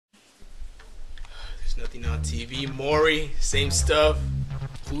There's nothing on TV. Maury, same stuff.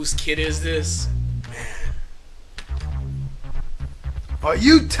 Whose kid is this? Man. Are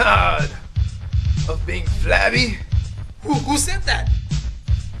you tired of being flabby? Who said that?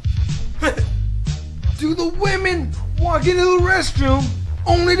 Do the women walk into the restroom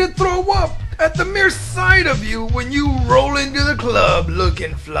only to throw up at the mere sight of you when you roll into the club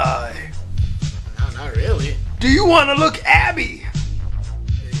looking fly? No, not really. Do you want to look Abby?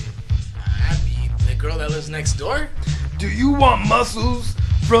 Abby, the girl that lives next door? Do you want muscles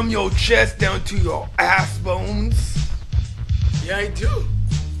from your chest down to your ass bones? Yeah, I do.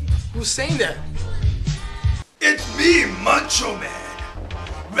 Who's saying that? It's me, Macho Man,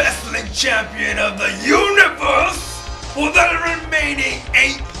 wrestling champion of the universe for the remaining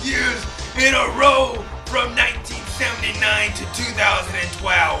 8 years in a row from 1979 to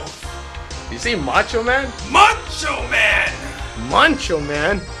 2012. You say Macho Man? Macho Man! Macho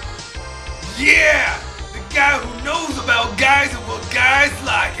Man? Yeah! The guy who knows about guys and what guys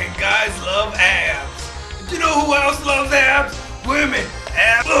like, and guys love abs. Do you know who else loves abs? Women.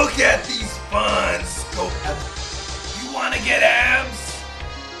 Abs. Look at these fun scope abs. You wanna get abs?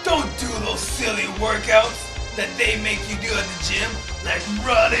 Don't do those silly workouts that they make you do at the gym, like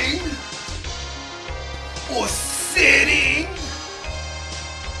running, or sitting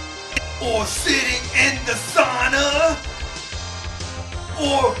in the sauna,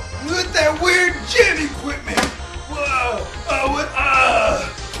 or with that weird gym equipment. Whoa,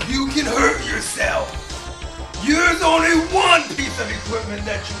 you can hurt yourself. There's only one piece of equipment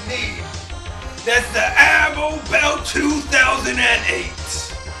that you need. That's the Abo Belt 2008.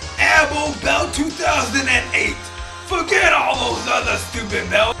 Abo Belt 2008. Forget all those other stupid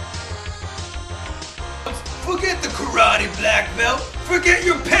belts. Forget the karate black belt. Forget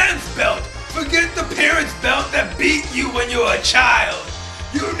your parents' belt. Forget the parents' belt that beat you when you were a child.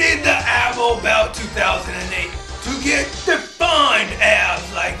 You need the Abo Belt 2008 to get defined abs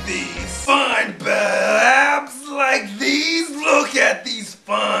like these. Fine abs like these. Look at these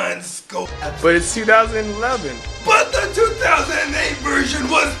fun scope abs. But it's 2011. But the 2008 version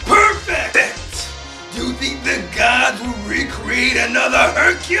was perfect! Do you think the gods will recreate another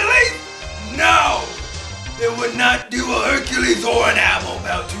Hercules? No! They would not do a Hercules or an Abo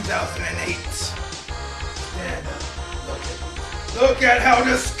Belt 2008. Stand up. Look at how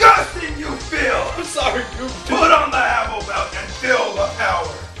disgusting you feel! I'm sorry, dude. Put on the Abo Belt and feel the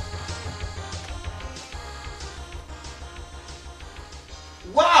power.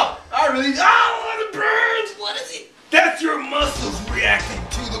 Wow! Oh, the burns! What is it? That's your muscles reacting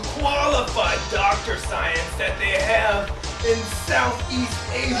to the qualified doctor science that they have in Southeast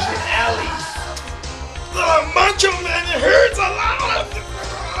Asian alleys. The Macho Man, it hurts a lot!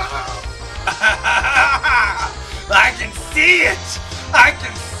 I can see it! I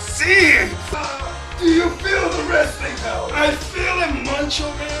can see it! Do you feel the wrestling power? I feel it, Macho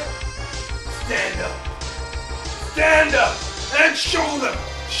Man! Stand up! Stand up! And show them!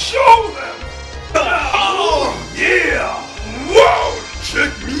 Show them! Oh yeah! Whoa!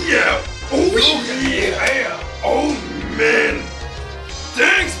 Check me out! Oh yeah! Oh man!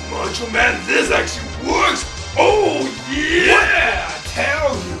 Thanks, Macho Man! This actually works! Oh yeah! What did I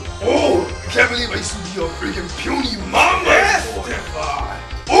tell you? Oh, I can't believe I used to be your freaking puny mama! Testify!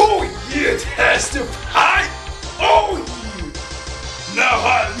 Oh yeah! Testify! Oh yeah! Now,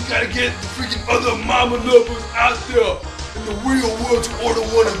 you gotta get the freaking other mama lovers out there in the real world to order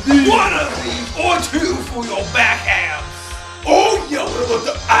one of these. One of these or two for your back abs. Oh yeah, what about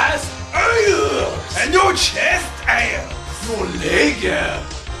the ass abs? And your chest abs. Your leg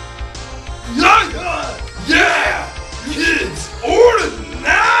abs. Yeah! Kids, order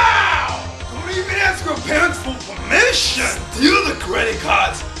now! Don't even ask your parents for permission. Steal the credit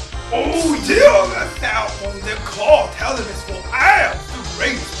cards. Oh, steal the cell phones and call. Tell them it's for abs, the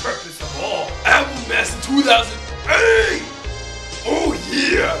greatest purpose of all. Abo Master 2008! Oh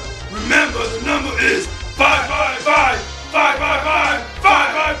yeah! Remember the number is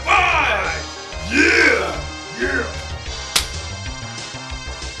 555-555-555! Yeah! Yeah!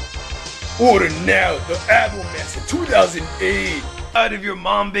 Order now the Abo Master 2008! Out of your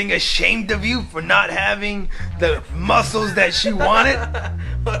mom being ashamed of you for not having the muscles that she wanted?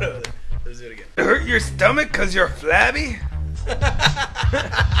 Hold on, let's do it again. It hurt your stomach cause you're flabby?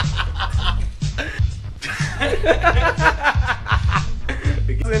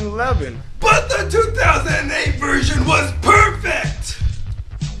 2011. But the 2008 version was perfect!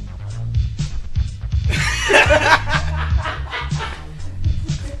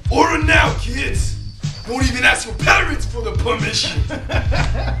 Order now, kids! Don't even ask your parents for the permission!